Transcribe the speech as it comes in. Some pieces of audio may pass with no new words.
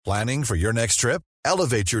Planning for your next trip?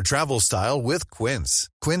 Elevate your travel style with Quince.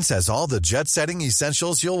 Quince has all the jet-setting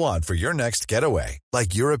essentials you'll want for your next getaway,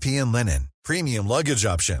 like European linen, premium luggage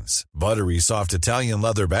options, buttery soft Italian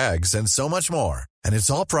leather bags, and so much more. And it's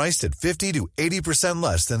all priced at 50 to 80%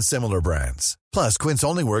 less than similar brands. Plus, Quince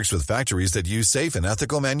only works with factories that use safe and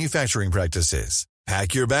ethical manufacturing practices.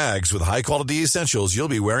 Pack your bags with high-quality essentials you'll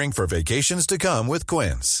be wearing for vacations to come with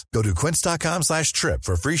Quince. Go to quince.com/trip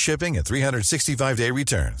for free shipping and 365-day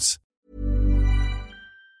returns.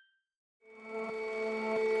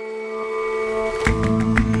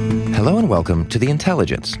 Hello and welcome to The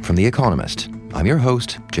Intelligence from The Economist. I'm your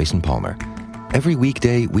host, Jason Palmer. Every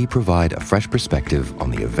weekday, we provide a fresh perspective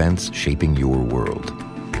on the events shaping your world.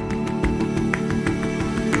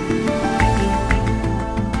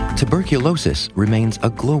 Tuberculosis remains a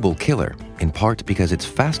global killer, in part because it's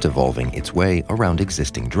fast evolving its way around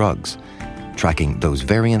existing drugs. Tracking those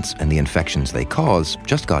variants and the infections they cause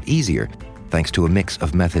just got easier, thanks to a mix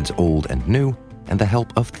of methods old and new, and the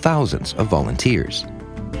help of thousands of volunteers.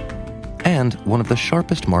 And one of the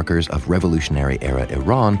sharpest markers of revolutionary-era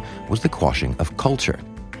Iran was the quashing of culture.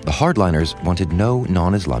 The hardliners wanted no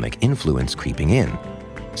non-Islamic influence creeping in.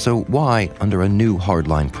 So why, under a new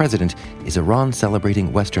hardline president, is Iran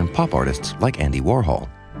celebrating Western pop artists like Andy Warhol?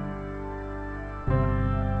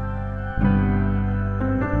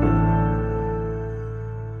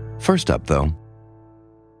 First up, though,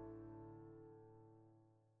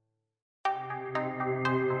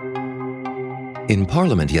 in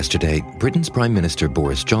Parliament yesterday, Britain's Prime Minister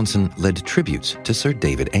Boris Johnson led tributes to Sir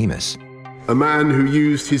David Amess. A man who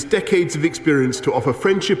used his decades of experience to offer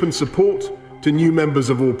friendship and support to new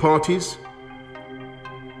members of all parties,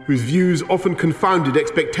 whose views often confounded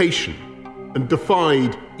expectation and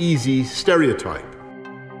defied easy stereotype,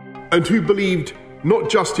 and who believed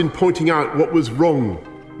not just in pointing out what was wrong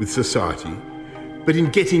with society, but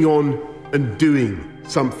in getting on and doing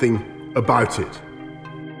something about it.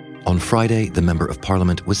 On Friday, the Member of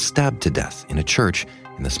Parliament was stabbed to death in a church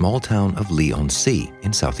in the small town of Leigh-on-Sea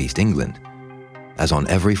in southeast England. As on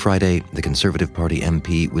every Friday, the Conservative Party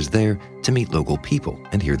MP was there to meet local people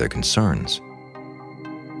and hear their concerns.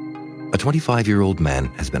 A 25-year-old man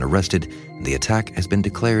has been arrested, and the attack has been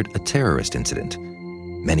declared a terrorist incident.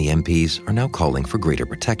 Many MPs are now calling for greater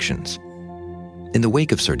protections. In the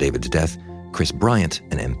wake of Sir David's death, Chris Bryant,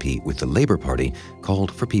 an MP with the Labour Party,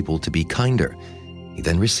 called for people to be kinder. He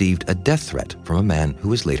then received a death threat from a man who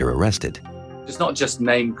was later arrested. It's not just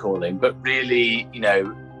name-calling, but really,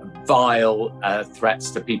 vile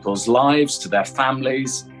threats to people's lives, to their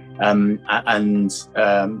families, and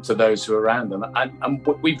to those who are around them. And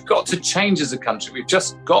we've got to change as a country. We've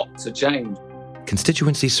just got to change.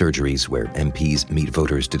 Constituency surgeries, where MPs meet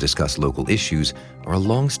voters to discuss local issues, are a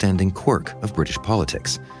long-standing quirk of British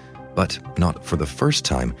politics. But not for the first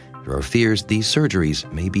time, there are fears these surgeries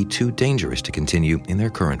may be too dangerous to continue in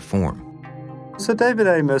their current form. Sir David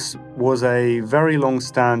Amess was a very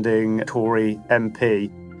long-standing Tory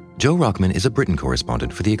MP. Joe Rockman is a Britain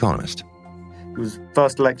correspondent for The Economist. He was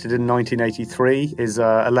first elected in 1983. His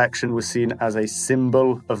election was seen as a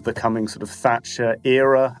symbol of the coming sort of Thatcher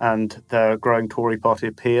era and the growing Tory party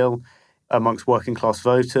appeal amongst working-class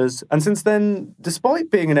voters. And since then, despite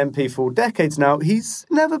being an MP for decades now, he's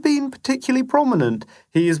never been particularly prominent.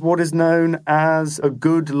 He is what is known as a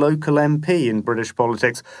good local MP in British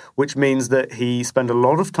politics, which means that he spent a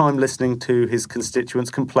lot of time listening to his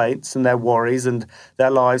constituents' complaints and their worries and their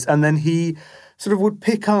lives, and then he sort of would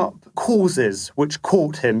pick up causes which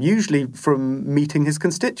caught him, usually from meeting his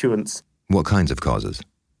constituents. What kinds of causes?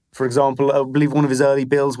 For example, I believe one of his early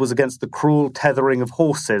bills was against the cruel tethering of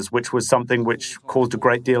horses, which was something which caused a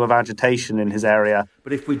great deal of agitation in his area.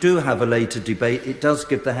 But if we do have a later debate, it does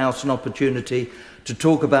give the House an opportunity to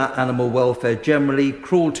talk about animal welfare generally,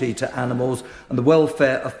 cruelty to animals, and the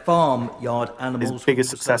welfare of farmyard animals. His biggest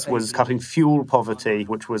success was cutting fuel poverty,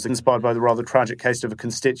 which was inspired by the rather tragic case of a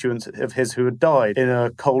constituent of his who had died in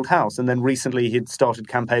a cold house. And then recently he'd started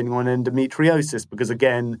campaigning on endometriosis because,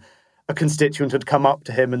 again, a constituent had come up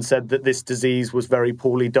to him and said that this disease was very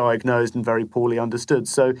poorly diagnosed and very poorly understood.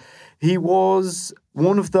 So he was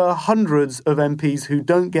one of the hundreds of MPs who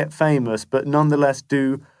don't get famous, but nonetheless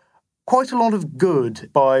do quite a lot of good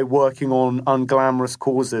by working on unglamorous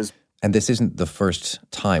causes. And this isn't the first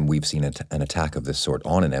time we've seen an attack of this sort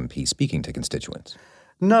on an MP speaking to constituents.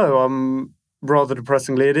 No, rather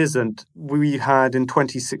depressingly, it isn't. We had in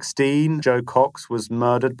 2016, Jo Cox was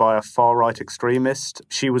murdered by a far-right extremist.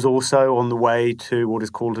 She was also on the way to what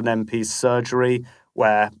is called an MP's surgery,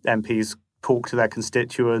 where MPs talk to their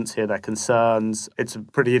constituents, hear their concerns. It's a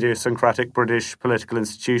pretty idiosyncratic British political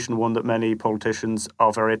institution, one that many politicians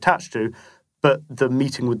are very attached to. But the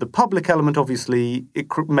meeting with the public element, obviously, it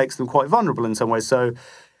makes them quite vulnerable in some ways. So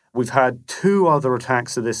we've had 2 other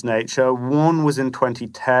attacks of this nature. One was in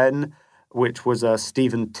 2010, which was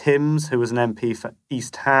Stephen Timms, who was an MP for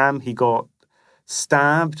East Ham. He got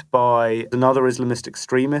stabbed by another Islamist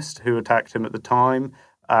extremist who attacked him at the time.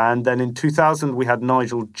 And then in 2000, we had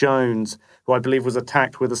Nigel Jones, who I believe was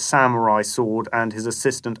attacked with a samurai sword, and his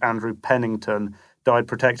assistant, Andrew Pennington, died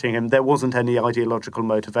protecting him. There wasn't any ideological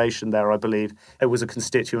motivation there, I believe. It was a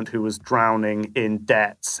constituent who was drowning in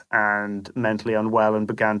debts and mentally unwell and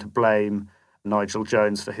began to blame Nigel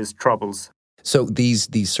Jones for his troubles. So these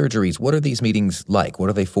surgeries, what are these meetings like? What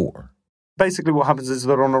are they for? Basically, what happens is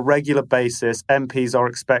that on a regular basis, MPs are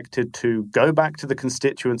expected to go back to the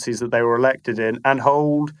constituencies that they were elected in and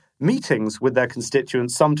hold meetings with their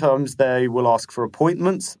constituents. Sometimes they will ask for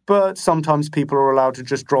appointments, but sometimes people are allowed to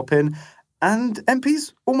just drop in. And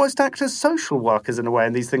MPs almost act as social workers in a way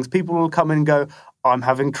in these things. People will come in and go, I'm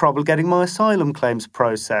having trouble getting my asylum claims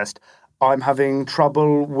processed. I'm having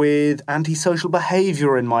trouble with antisocial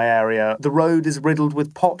behaviour in my area. The road is riddled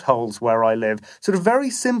with potholes where I live. Sort of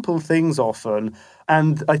very simple things often.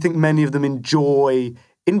 And I think many of them enjoy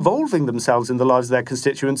involving themselves in the lives of their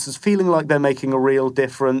constituents as feeling like they're making a real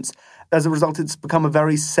difference. As a result, it's become a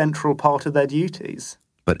very central part of their duties.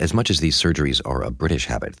 But as much as these surgeries are a British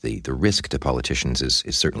habit, the risk to politicians is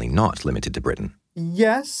certainly not limited to Britain.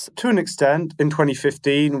 Yes, to an extent. In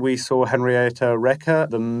 2015, we saw Henrietta Reker,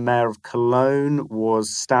 the mayor of Cologne,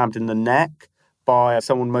 was stabbed in the neck by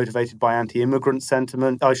someone motivated by anti-immigrant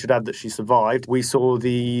sentiment. I should add that she survived. We saw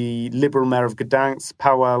the Liberal mayor of Gdansk,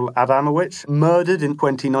 Paweł Adamowicz, murdered in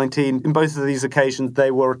 2019. In both of these occasions,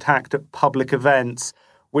 they were attacked at public events,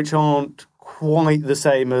 which aren't quite the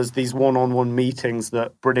same as these one-on-one meetings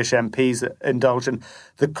that British MPs indulge in.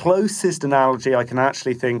 The closest analogy I can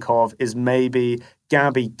actually think of is maybe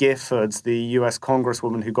Gabby Giffords, the US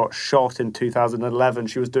congresswoman who got shot in 2011.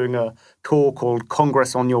 She was doing a tour called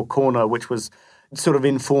Congress on Your Corner, which was sort of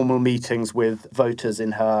informal meetings with voters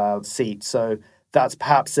in her seat. So that's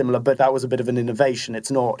perhaps similar, but that was a bit of an innovation.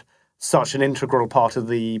 It's not such an integral part of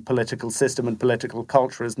the political system and political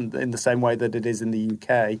culture in the same way that it is in the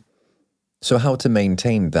UK. So how to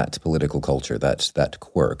maintain that political culture, that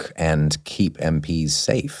quirk, and keep MPs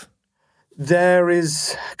safe? There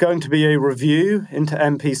is going to be a review into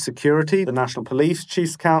MP security. The National Police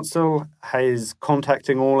Chiefs Council is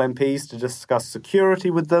contacting all MPs to discuss security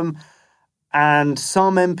with them. And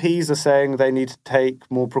some MPs are saying they need to take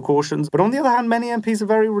more precautions. But on the other hand, many MPs are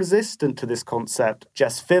very resistant to this concept.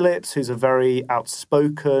 Jess Phillips, who's a very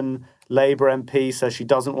outspoken Labour MP, says she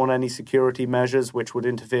doesn't want any security measures which would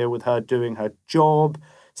interfere with her doing her job.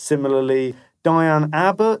 Similarly, Diane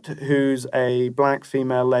Abbott, who's a black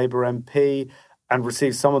female Labour MP and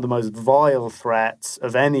receives some of the most vile threats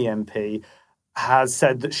of any MP, has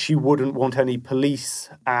said that she wouldn't want any police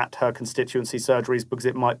at her constituency surgeries because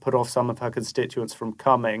it might put off some of her constituents from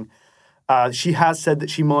coming. She has said that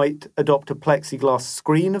she might adopt a plexiglass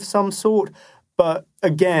screen of some sort. But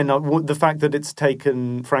again, the fact that it's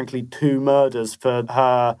taken, frankly, 2 murders for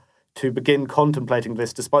her to begin contemplating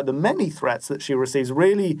this, despite the many threats that she receives,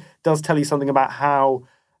 really does tell you something about how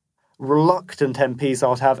reluctant MPs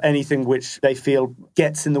are to have anything which they feel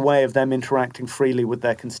gets in the way of them interacting freely with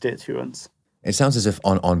their constituents. It sounds as if,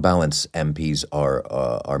 on balance, MPs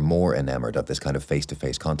are more enamored of this kind of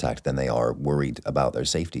face-to-face contact than they are worried about their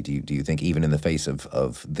safety. Do you think, even in the face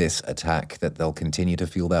of this attack, that they'll continue to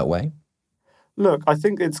feel that way? Look, I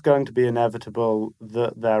think it's going to be inevitable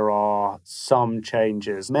that there are some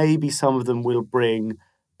changes. Maybe some of them will bring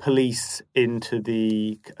police into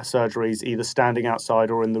the surgeries, either standing outside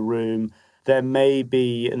or in the room. There may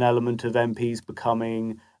be an element of MPs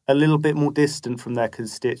becoming a little bit more distant from their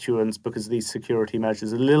constituents because of these security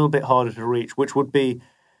measures, a little bit harder to reach, which would be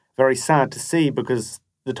very sad to see because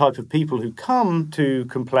the type of people who come to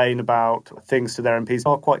complain about things to their MPs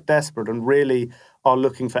are quite desperate and really are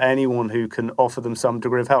looking for anyone who can offer them some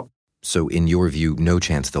degree of help. So in your view, no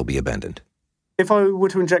chance they'll be abandoned? If I were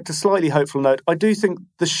to inject a slightly hopeful note, I do think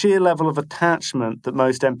the sheer level of attachment that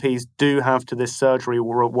most MPs do have to this surgery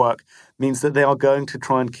or at work means that they are going to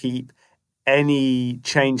try and keep any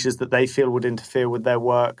changes that they feel would interfere with their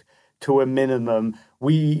work to a minimum.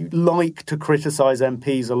 We like to criticise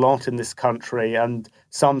MPs a lot in this country, and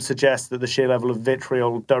some suggest that the sheer level of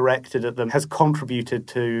vitriol directed at them has contributed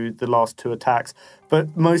to the last 2 attacks.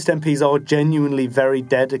 But most MPs are genuinely very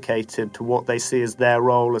dedicated to what they see as their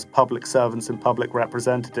role as public servants and public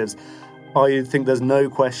representatives. I think there's no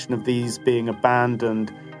question of these being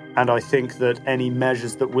abandoned, and I think that any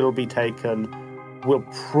measures that will be taken will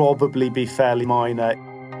probably be fairly minor.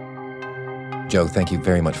 Joe, thank you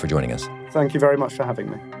very much for joining us. Thank you very much for having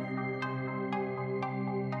me.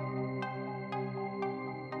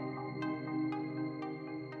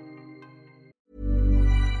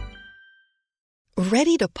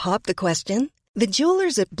 Ready to pop the question? The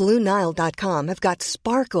jewelers at BlueNile.com have got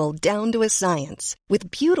sparkle down to a science with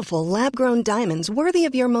beautiful lab-grown diamonds worthy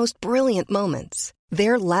of your most brilliant moments.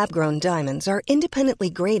 Their lab-grown diamonds are independently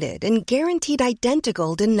graded and guaranteed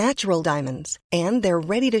identical to natural diamonds, and they're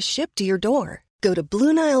ready to ship to your door. Go to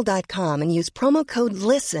BlueNile.com and use promo code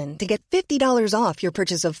LISTEN to get $50 off your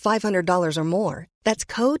purchase of $500 or more. That's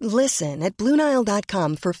code LISTEN at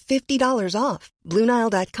BlueNile.com for $50 off.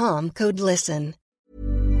 BlueNile.com, code LISTEN.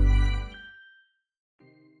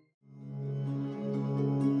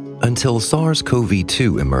 Until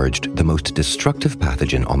SARS-CoV-2 emerged, the most destructive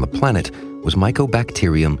pathogen on the planet was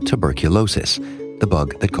Mycobacterium tuberculosis, the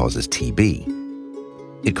bug that causes TB.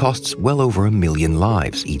 It costs well over 1 million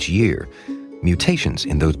lives each year. Mutations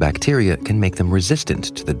in those bacteria can make them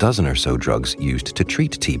resistant to the dozen or so drugs used to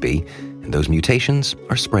treat TB, and those mutations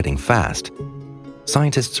are spreading fast.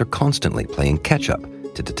 Scientists are constantly playing catch-up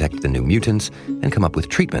to detect the new mutants and come up with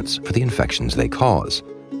treatments for the infections they cause.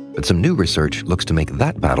 But some new research looks to make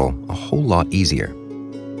that battle a whole lot easier.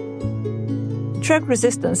 Drug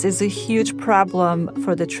resistance is a huge problem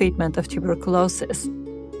for the treatment of tuberculosis.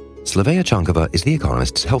 Slavea Chankova is The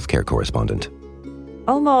Economist's healthcare correspondent.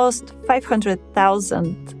 Almost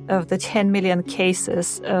 500,000 of the 10 million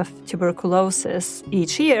cases of tuberculosis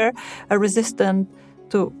each year are resistant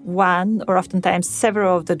to one or oftentimes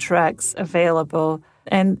several of the drugs available.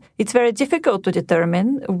 And it's very difficult to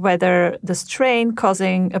determine whether the strain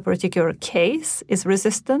causing a particular case is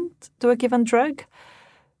resistant to a given drug.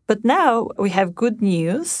 But now we have good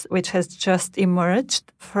news, which has just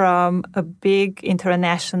emerged from a big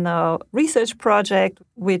international research project,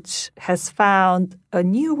 which has found a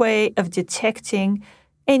new way of detecting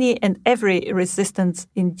any and every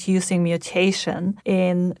resistance-inducing mutation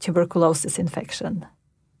in tuberculosis infection.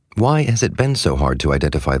 Why has it been so hard to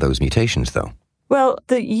identify those mutations, though? Well,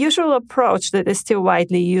 the usual approach that is still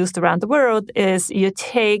widely used around the world is you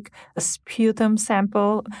take a sputum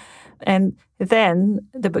sample and then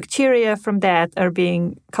the bacteria from that are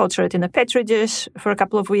being cultured in a petri dish for a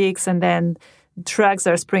couple of weeks, and then drugs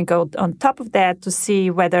are sprinkled on top of that to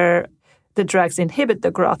see whether the drugs inhibit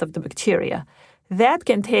the growth of the bacteria. That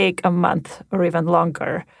can take a month or even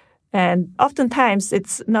longer. And oftentimes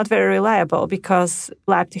it's not very reliable because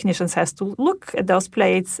lab technicians have to look at those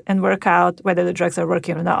plates and work out whether the drugs are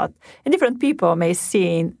working or not. And different people may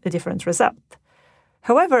see a different result.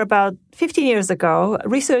 However, about 15 years ago,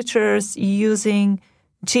 researchers using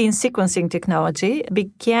gene sequencing technology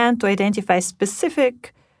began to identify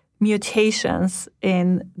specific mutations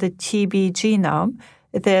in the TB genome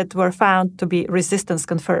that were found to be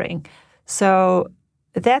resistance-conferring. So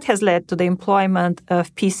that has led to the employment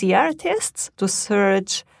of PCR tests to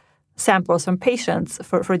search samples from patients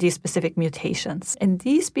for these specific mutations. And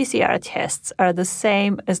these PCR tests are the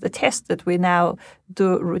same as the tests that we now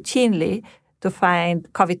do routinely to find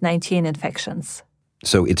COVID-19 infections.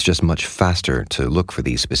 So it's just much faster to look for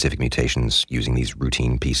these specific mutations using these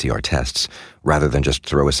routine PCR tests rather than just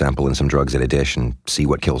throw a sample and some drugs in a dish and see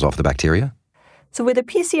what kills off the bacteria? So with a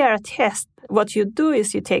PCR test, what you do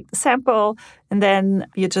is you take the sample and then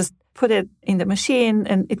you just put it in the machine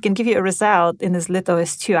and it can give you a result in as little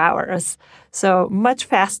as 2 hours. So much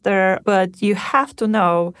faster, but you have to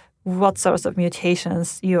know what sorts of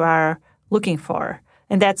mutations you are looking for.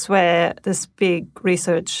 And that's where this big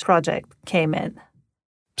research project came in.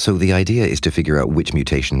 So the idea is to figure out which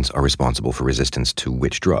mutations are responsible for resistance to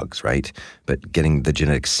which drugs, right? But getting the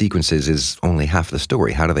genetic sequences is only half the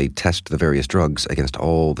story. How do they test the various drugs against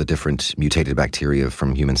all the different mutated bacteria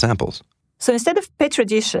from human samples? So instead of petri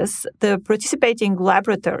dishes, the participating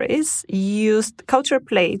laboratories used culture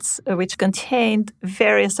plates which contained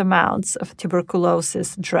various amounts of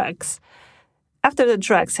tuberculosis drugs. After the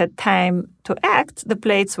drugs had time to act, the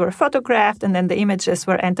plates were photographed and then the images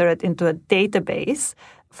were entered into a database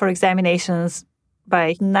for examinations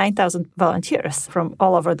by 9,000 volunteers from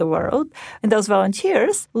all over the world. And those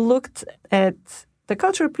volunteers looked at the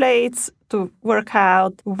culture plates to work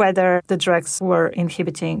out whether the drugs were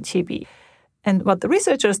inhibiting TB. And what the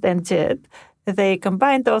researchers then did, they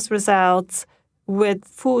combined those results with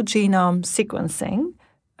full genome sequencing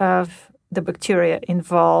of the bacteria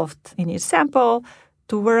involved in each sample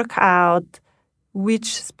to work out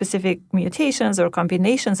which specific mutations or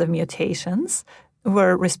combinations of mutations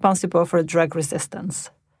were responsible for drug resistance.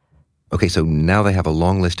 Okay, so now they have a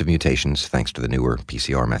long list of mutations thanks to the newer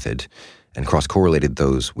PCR method. and cross-correlated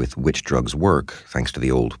those with which drugs work, thanks to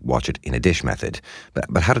the old watch-it-in-a-dish method.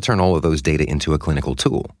 But how to turn all of those data into a clinical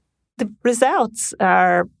tool? The results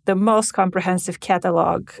are the most comprehensive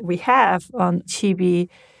catalog we have on TB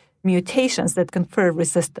mutations that confer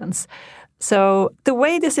resistance. So the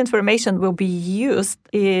way this information will be used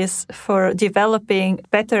is for developing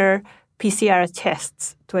better PCR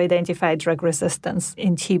tests to identify drug resistance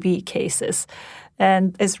in TB cases.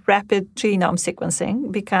 And as rapid genome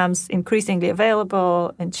sequencing becomes increasingly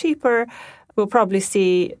available and cheaper, we'll probably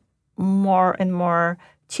see more and more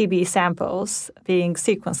TB samples being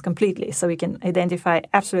sequenced completely, so we can identify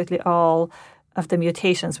absolutely all of the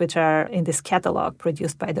mutations which are in this catalog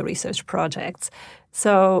produced by the research projects.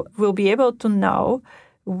 So we'll be able to know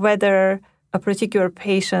whether a particular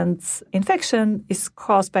patient's infection is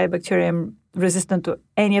caused by a bacterium resistant to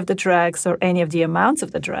any of the drugs or any of the amounts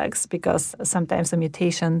of the drugs, because sometimes a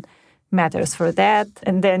mutation matters for that.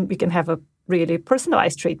 And then we can have a really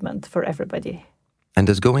personalized treatment for everybody. And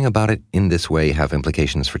does going about it in this way have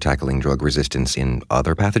implications for tackling drug resistance in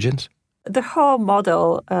other pathogens? The whole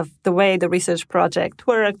model of the way the research project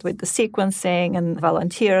worked with the sequencing and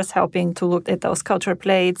volunteers helping to look at those culture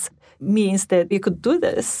plates means that we could do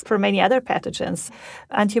this for many other pathogens.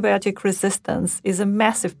 Antibiotic resistance is a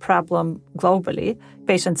massive problem globally.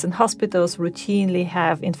 Patients in hospitals routinely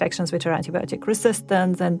have infections which are antibiotic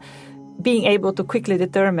resistant, and being able to quickly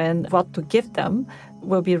determine what to give them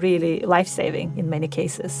will be really life-saving in many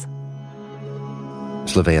cases.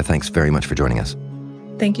 Slavea, thanks very much for joining us.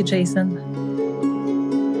 Thank you, Jason.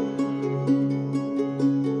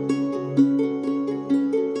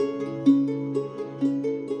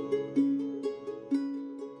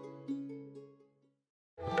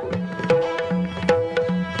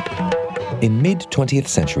 In mid-20th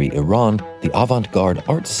century Iran, the avant-garde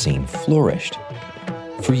arts scene flourished.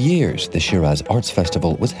 For years, the Shiraz Arts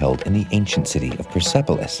Festival was held in the ancient city of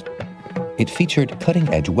Persepolis. It featured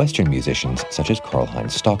cutting-edge Western musicians such as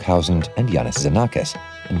Karlheinz Stockhausen and Yanis Xenakis,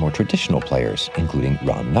 and more traditional players, including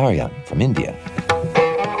Ram Narayan from India.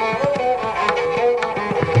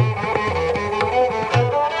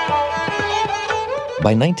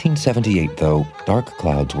 By 1978, though, dark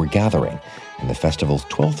clouds were gathering, and the festival's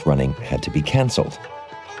 12th running had to be cancelled.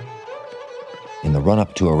 In the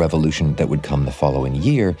run-up to a revolution that would come the following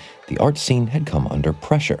year, the art scene had come under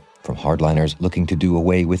pressure from hardliners looking to do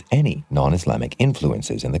away with any non-Islamic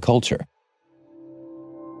influences in the culture.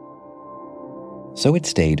 So it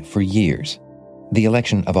stayed for years. The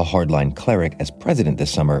election of a hardline cleric as president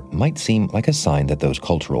this summer might seem like a sign that those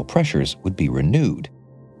cultural pressures would be renewed.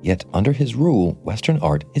 Yet under his rule, Western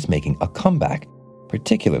art is making a comeback,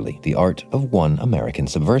 particularly the art of one American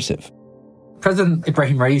subversive. President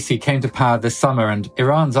Ibrahim Raisi came to power this summer, and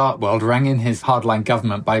Iran's art world rang in his hardline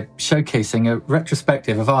government by showcasing a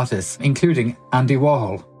retrospective of artists, including Andy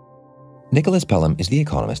Warhol. Nicholas Pelham is The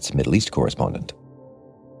Economist's Middle East correspondent.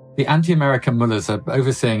 The anti-American mullahs are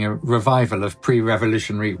overseeing a revival of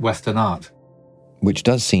pre-revolutionary Western art. Which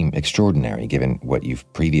does seem extraordinary, given what you've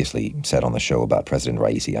previously said on the show about President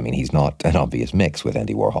Raisi. I mean, he's not an obvious mix with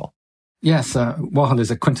Andy Warhol. Yes, Warhol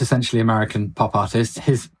is a quintessentially American pop artist.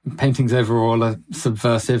 His paintings overall are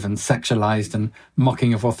subversive and sexualized and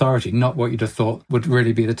mocking of authority, not what you'd have thought would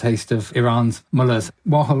really be the taste of Iran's mullahs.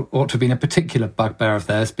 Warhol ought to have been a particular bugbear of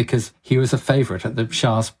theirs because he was a favorite at the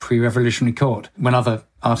Shah's pre-revolutionary court. When other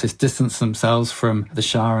artists distanced themselves from the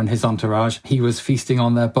Shah and his entourage, he was feasting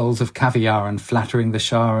on their bowls of caviar and flattering the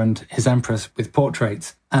Shah and his empress with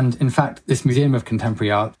portraits. And in fact, this Museum of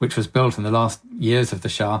Contemporary Art, which was built in the last years of the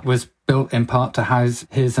Shah, was built in part to house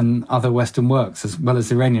his and other Western works, as well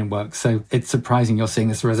as Iranian works. So it's surprising you're seeing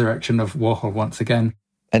this resurrection of Warhol once again.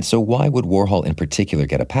 And so why would Warhol in particular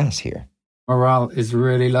get a pass here? Morale is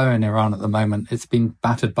really low in Iran at the moment. It's been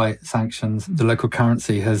battered by sanctions. The local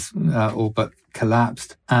currency has all but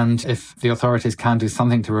collapsed. And if the authorities can do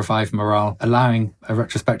something to revive morale, allowing a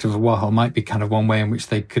retrospective of Warhol might be kind of one way in which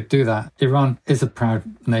they could do that. Iran is a proud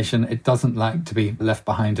nation. It doesn't like to be left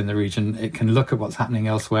behind in the region. It can look at what's happening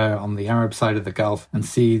elsewhere on the Arab side of the Gulf and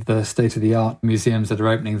see the state-of-the-art museums that are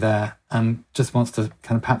opening there, and just wants to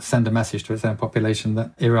kind of perhaps send a message to its own population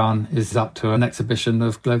that Iran is up to an exhibition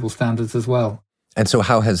of global standards as well. And so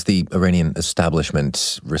how has the Iranian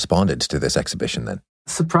establishment responded to this exhibition then?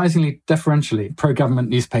 surprisingly deferentially. Pro-government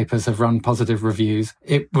newspapers have run positive reviews.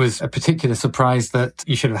 It was a particular surprise that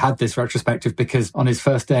you should have had this retrospective because on his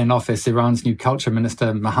first day in office, Iran's new culture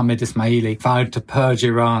minister, Mohammad Ismaili, vowed to purge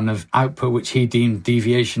Iran of output which he deemed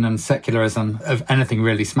deviation and secularism, of anything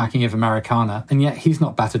really smacking of Americana. And yet he's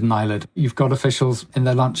not batted an eyelid. You've got officials in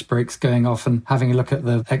their lunch breaks going off and having a look at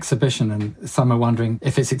the exhibition, and some are wondering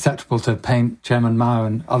if it's acceptable to paint Chairman Mao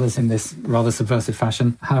and others in this rather subversive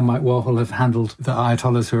fashion. How might Warhol have handled the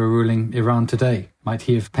Ayatollahs who are ruling Iran today? Might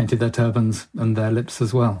he have painted their turbans and their lips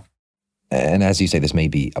as well? And as you say, this may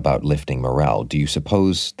be about lifting morale. Do you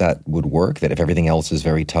suppose that would work? That if everything else is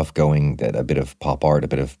very tough going, that a bit of pop art, a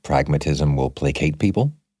bit of pragmatism will placate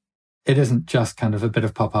people? It isn't just kind of a bit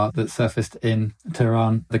of pop art that surfaced in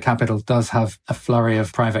Tehran. The capital does have a flurry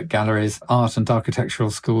of private galleries. Art and architectural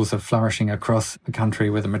schools are flourishing across the country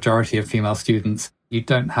with a majority of female students. You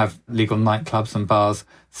don't have legal nightclubs and bars,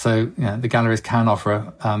 so the galleries can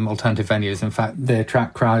offer alternative venues. In fact, they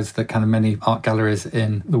attract crowds that kind of many art galleries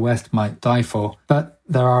in the West might die for. But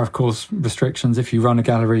there are, of course, restrictions. If you run a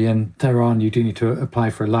gallery in Tehran, you do need to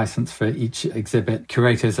apply for a license for each exhibit.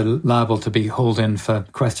 Curators are liable to be hauled in for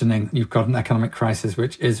questioning. You've got an economic crisis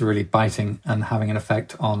which is really biting and having an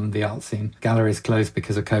effect on the art scene. Galleries closed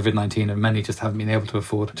because of COVID-19 and many just haven't been able to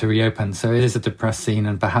afford to reopen. So it is a depressed scene,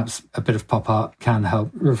 and perhaps a bit of pop art can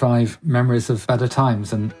help revive memories of better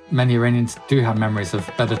times. And many Iranians do have memories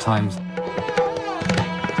of better times.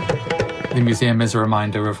 The museum is a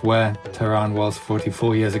reminder of where Tehran was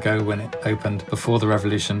 44 years ago when it opened before the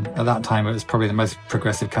revolution. At that time, it was probably the most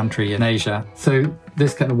progressive country in Asia. So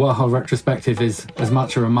this kind of Warhol retrospective is as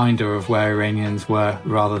much a reminder of where Iranians were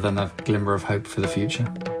rather than a glimmer of hope for the future.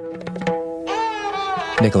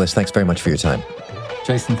 Nicholas, thanks very much for your time.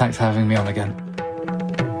 Jason, thanks for having me on again.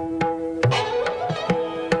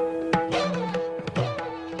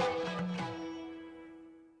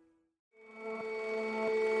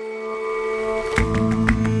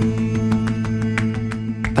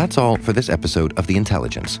 That's all for this episode of The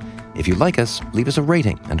Intelligence. If you like us, leave us a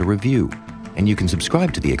rating and a review. And you can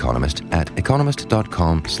subscribe to The Economist at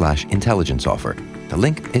economist.com/intelligence offer. The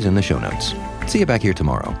link is in the show notes. See you back here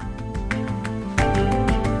tomorrow.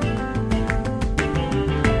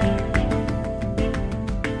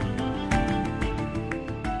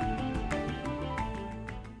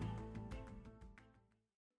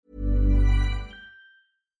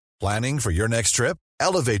 Planning for your next trip?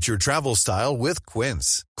 Elevate your travel style with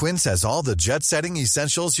Quince. Quince has all the jet-setting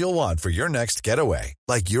essentials you'll want for your next getaway,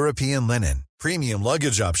 like European linen, premium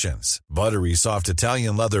luggage options, buttery soft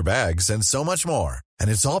Italian leather bags, and so much more. And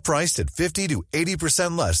it's all priced at 50 to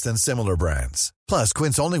 80% less than similar brands. Plus,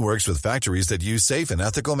 Quince only works with factories that use safe and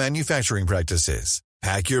ethical manufacturing practices.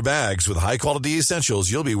 Pack your bags with high-quality essentials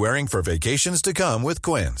you'll be wearing for vacations to come with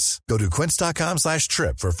Quince. Go to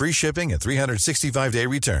quince.com/trip for free shipping and 365-day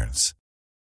returns.